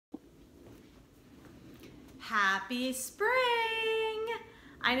Happy spring!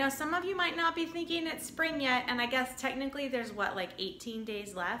 I know some of you might not be thinking it's spring yet, and I guess technically there's what, like 18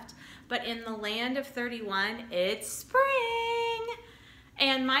 days left, but in the land of 31, it's spring!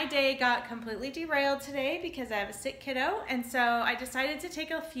 And my day got completely derailed today because I have a sick kiddo, and so I decided to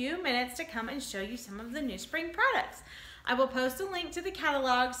take a few minutes to come and show you some of the new spring products. I will post a link to the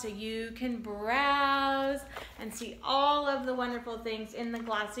catalog so you can browse and see all of the wonderful things in the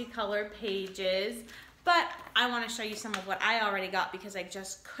glossy color pages. But I want to show you some of what I already got because I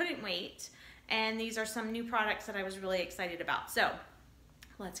just couldn't wait. And these are some new products that I was really excited about. So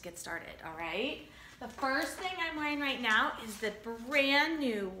let's get started, all right? The first thing I'm wearing right now is the brand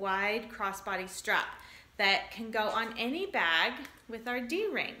new wide crossbody strap that can go on any bag with our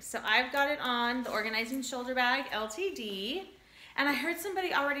D-ring. So I've got it on the Organizing Shoulder Bag LTD, and I heard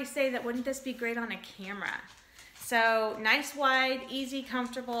somebody already say that wouldn't this be great on a camera? So nice, wide, easy,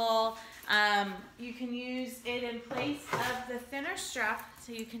 comfortable. You can use it in place of the thinner strap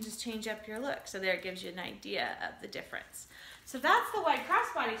so you can just change up your look. So there it gives you an idea of the difference. So that's the wide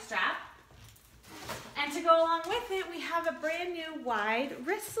crossbody strap. And to go along with it, we have a brand new wide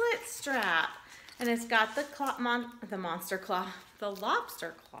wristlet strap. And it's got the lobster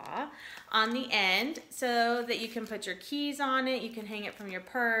claw on the end so that you can put your keys on it. You can hang it from your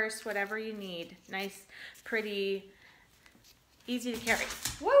purse, whatever you need. Nice, pretty, easy to carry.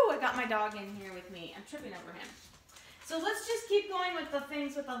 Whoa, I got my dog in here with me. I'm tripping over him. So let's just keep going with the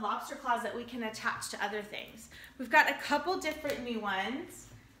things with the lobster claws that we can attach to other things. We've got a couple different new ones.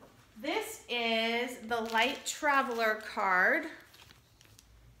 This is the Light Traveler card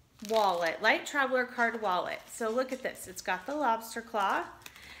wallet, Light Traveler card wallet. So look at this. It's got the lobster claw,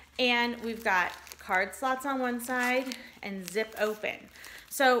 and we've got card slots on one side and zip open.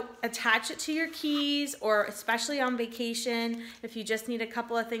 So attach it to your keys, or especially on vacation, if you just need a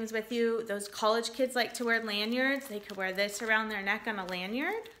couple of things with you. Those college kids like to wear lanyards. They could wear this around their neck on a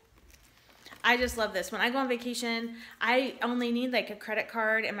lanyard. I just love this. When I go on vacation, I only need like a credit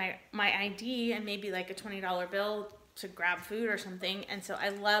card and my ID and maybe like a $20 bill to grab food or something. And so I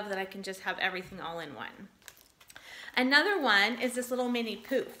love that I can just have everything all in one. Another one is this little mini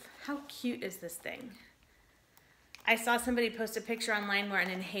poof. How cute is this thing? I saw somebody post a picture online where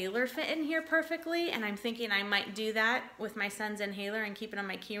an inhaler fit in here perfectly, and I'm thinking I might do that with my son's inhaler and keep it on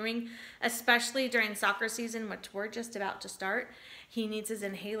my keyring, especially during soccer season, which we're just about to start. He needs his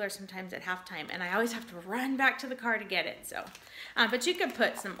inhaler sometimes at halftime, and I always have to run back to the car to get it. So, but you could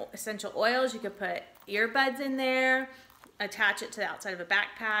put some essential oils, you could put earbuds in there, attach it to the outside of a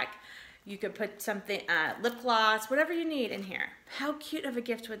backpack. You could put something, lip gloss, whatever you need in here. How cute of a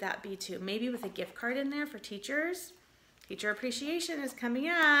gift would that be too? Maybe with a gift card in there for teachers. Teacher appreciation is coming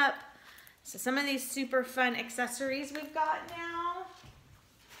up. So some of these super fun accessories we've got now.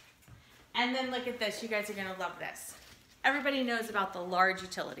 And then look at this, you guys are gonna love this. Everybody knows about the large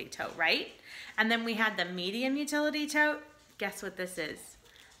utility tote, right? And then we had the medium utility tote. Guess what this is?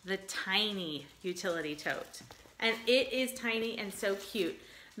 The tiny utility tote. And it is tiny and so cute.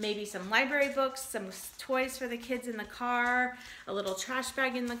 Maybe some library books, some toys for the kids in the car, a little trash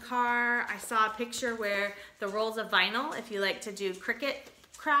bag in the car. I saw a picture where the rolls of vinyl, if you like to do Cricut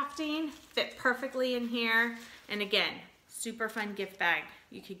crafting, fit perfectly in here. And again, super fun gift bag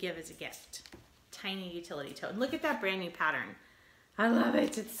you could give as a gift. Tiny utility tote. And look at that brand new pattern. I love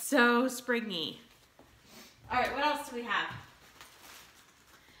it. It's so springy. All right, what else do we have?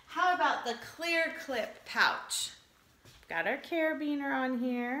 How about the clear clip pouch? Got our carabiner on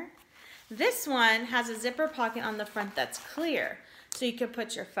here. This one has a zipper pocket on the front that's clear. So you could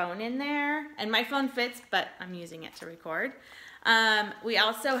put your phone in there. And my phone fits, but I'm using it to record. We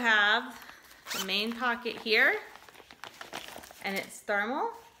also have the main pocket here. And it's thermal.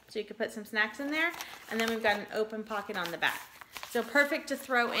 So you could put some snacks in there. And then we've got an open pocket on the back. So perfect to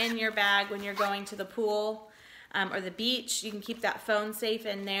throw in your bag when you're going to the pool or the beach. You can keep that phone safe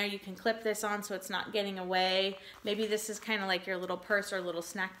in there. You can clip this on so it's not getting away. Maybe this is kind of like your little purse or little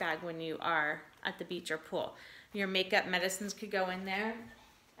snack bag when you are at the beach or pool. Your makeup medicines could go in there.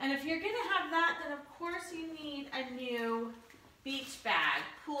 And if you're gonna have that, then of course you need a new beach bag,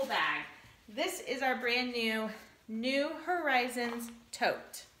 pool bag. This is our brand new New Horizons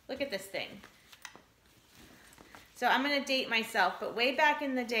tote. Look at this thing. So I'm gonna date myself, but way back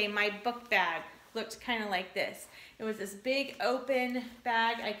in the day, my book bag looked kind of like this. It was this big open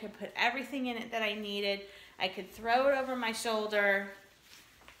bag. I could put everything in it that I needed. I could throw it over my shoulder,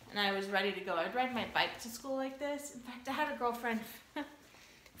 and I was ready to go. I'd ride my bike to school like this. In fact, I had a girlfriend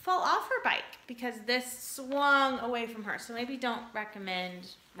fall off her bike because this swung away from her. So maybe don't recommend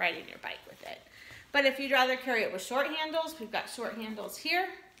riding your bike with it. But if you'd rather carry it with short handles, we've got short handles here.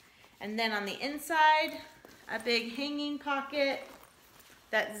 And then on the inside, a big hanging pocket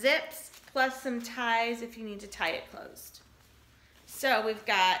that zips, plus some ties if you need to tie it closed. So we've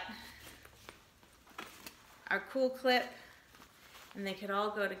got our cool clip, and they could all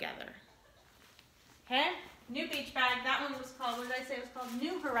go together. Okay, new beach bag. That one was called, what did I say it was called?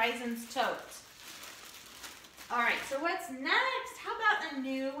 New Horizons Tote. All right, so what's next? How about a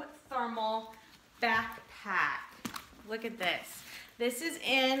new thermal backpack? Look at this. This is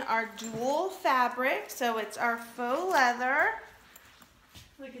in our dual fabric, so it's our faux leather.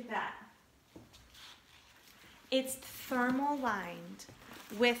 Look at that. It's thermal lined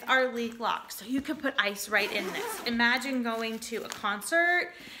with our leak lock, so you could put ice right in this. Imagine going to a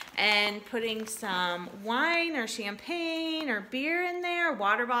concert and putting some wine or champagne or beer in there.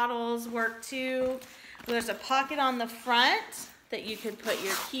 Water bottles work too. There's a pocket on the front that you could put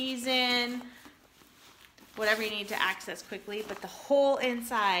your keys in, whatever you need to access quickly, but the whole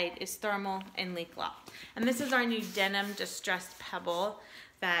inside is thermal and leak lock. And this is our new denim distressed pebble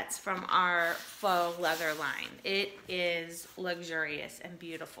that's from our faux leather line. It is luxurious and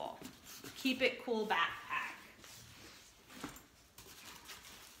beautiful. Keep it cool backpack.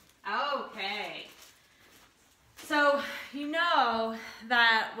 Okay. So you know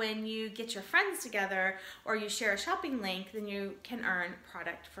that when you get your friends together or you share a shopping link, then you can earn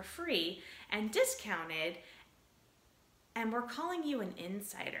product for free and discounted. And we're calling you an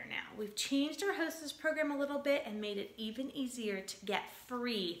insider now. We've changed our Hostess program a little bit and made it even easier to get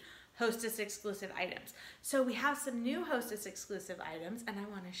free Hostess exclusive items. So we have some new Hostess exclusive items and I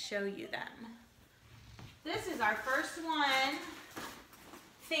want to show you them. This is our first one.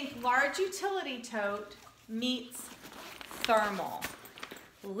 Think large utility tote meets thermal.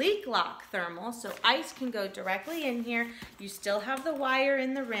 Leak lock thermal, so ice can go directly in here. You still have the wire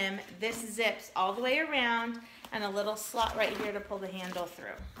in the rim. This zips all the way around and a little slot right here to pull the handle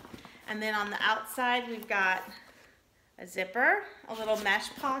through. And then on the outside, we've got a zipper, a little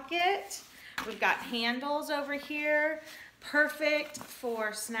mesh pocket. We've got handles over here. Perfect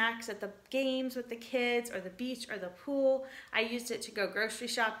for snacks at the games with the kids or the beach or the pool. I used it to go grocery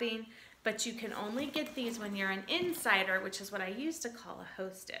shopping, but you can only get these when you're an insider, which is what I used to call a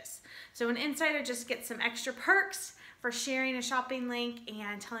hostess. So an insider just gets some extra perks for sharing a shopping link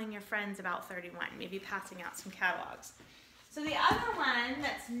and telling your friends about 31, maybe passing out some catalogs. So the other one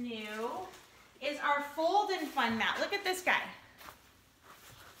that's new is our Fold and Fun mat. Look at this guy.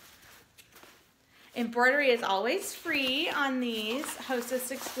 Embroidery is always free on these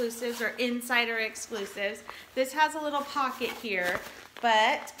Hostess exclusives or insider exclusives. This has a little pocket here,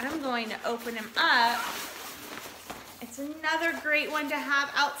 but I'm going to open them up. It's another great one to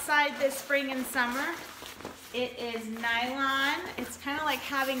have outside this spring and summer. It is nylon. It's kind of like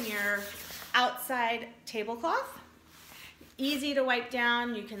having your outside tablecloth. Easy to wipe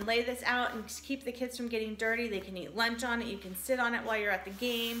down. You can lay this out and keep the kids from getting dirty. They can eat lunch on it. You can sit on it while you're at the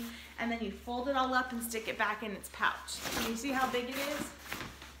game. And then you fold it all up and stick it back in its pouch. Can you see how big it is?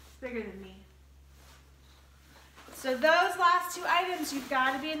 It's bigger than me. So those last two items, you've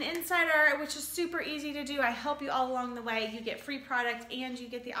got to be an insider, which is super easy to do. I help you all along the way. You get free product and you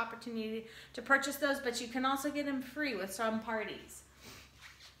get the opportunity to purchase those, but you can also get them free with some parties.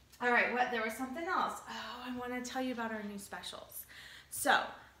 All right, there was something else. Oh, I want to tell you about our new specials. So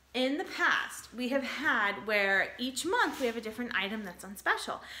in the past, we have had where each month we have a different item that's on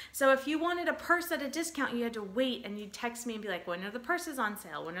special. So if you wanted a purse at a discount, you had to wait and you'd text me and be like, when are the purses on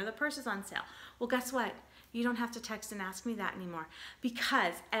sale? When are the purses on sale? Well, guess what? You don't have to text and ask me that anymore,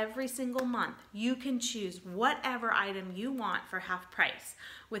 because every single month you can choose whatever item you want for half price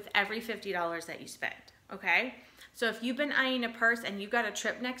with every $50 that you spend, okay? So if you've been eyeing a purse and you've got a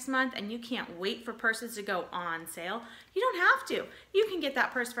trip next month and you can't wait for purses to go on sale, you don't have to. You can get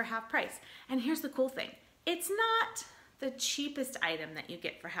that purse for half price. And here's the cool thing. It's not the cheapest item that you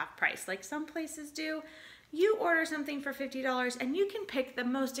get for half price like some places do. You order something for $50 and you can pick the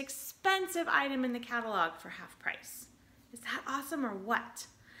most expensive item in the catalog for half price. Is that awesome or what?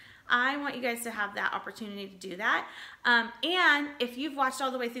 I want you guys to have that opportunity to do that. And if you've watched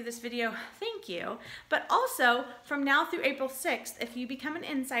all the way through this video, thank you. But also, from now through April 6th, if you become an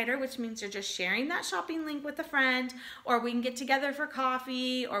insider, which means you're just sharing that shopping link with a friend, or we can get together for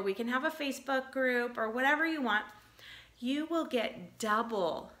coffee, or we can have a Facebook group, or whatever you want, you will get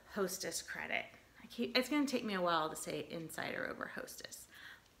double Hostess credit. It's going to take me a while to say insider over Hostess.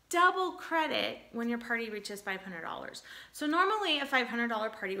 Double credit when your party reaches $500. So normally a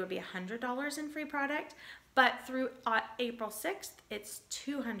 $500 party would be $100 in free product, but through April 6th, it's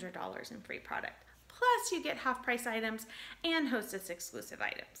 $200 in free product. Plus you get half price items and Hostess exclusive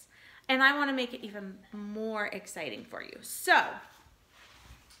items. And I want to make it even more exciting for you. So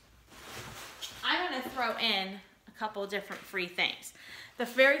I'm going to throw throw in a couple different free things. The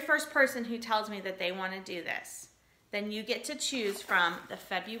very first person who tells me that they want to do this, then you get to choose from the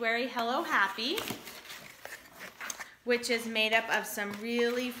February Hello Happy, which is made up of some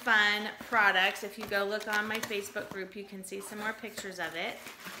really fun products. If you go look on my Facebook group, you can see some more pictures of it.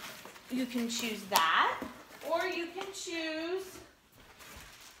 You can choose that, or you can choose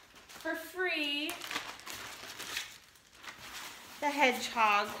for free the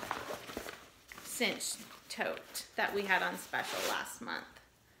Hedgehog cinch tote that we had on special last month.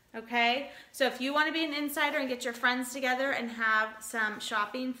 Okay, so if you want to be an insider and get your friends together and have some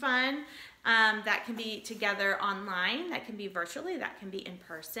shopping fun, that can be together online, that can be virtually, that can be in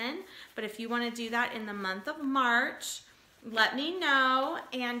person. But if you want to do that in the month of March, let me know.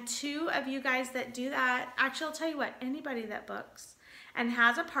 And 2 of you guys that do that, actually I'll tell you what, anybody that books and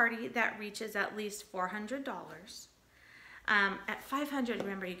has a party that reaches at least $400, at $500,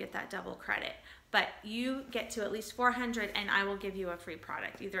 remember you get that double credit. But you get to at least $400 and I will give you a free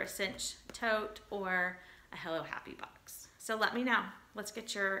product, either a cinch tote or a Hello Happy box. So let me know. Let's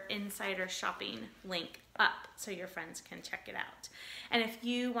get your insider shopping link up so your friends can check it out. And if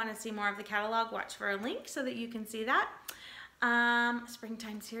you want to see more of the catalog, watch for a link so that you can see that.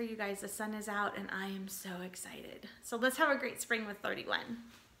 Springtime's here, you guys. The sun is out and I am so excited. So let's have a great spring with 31.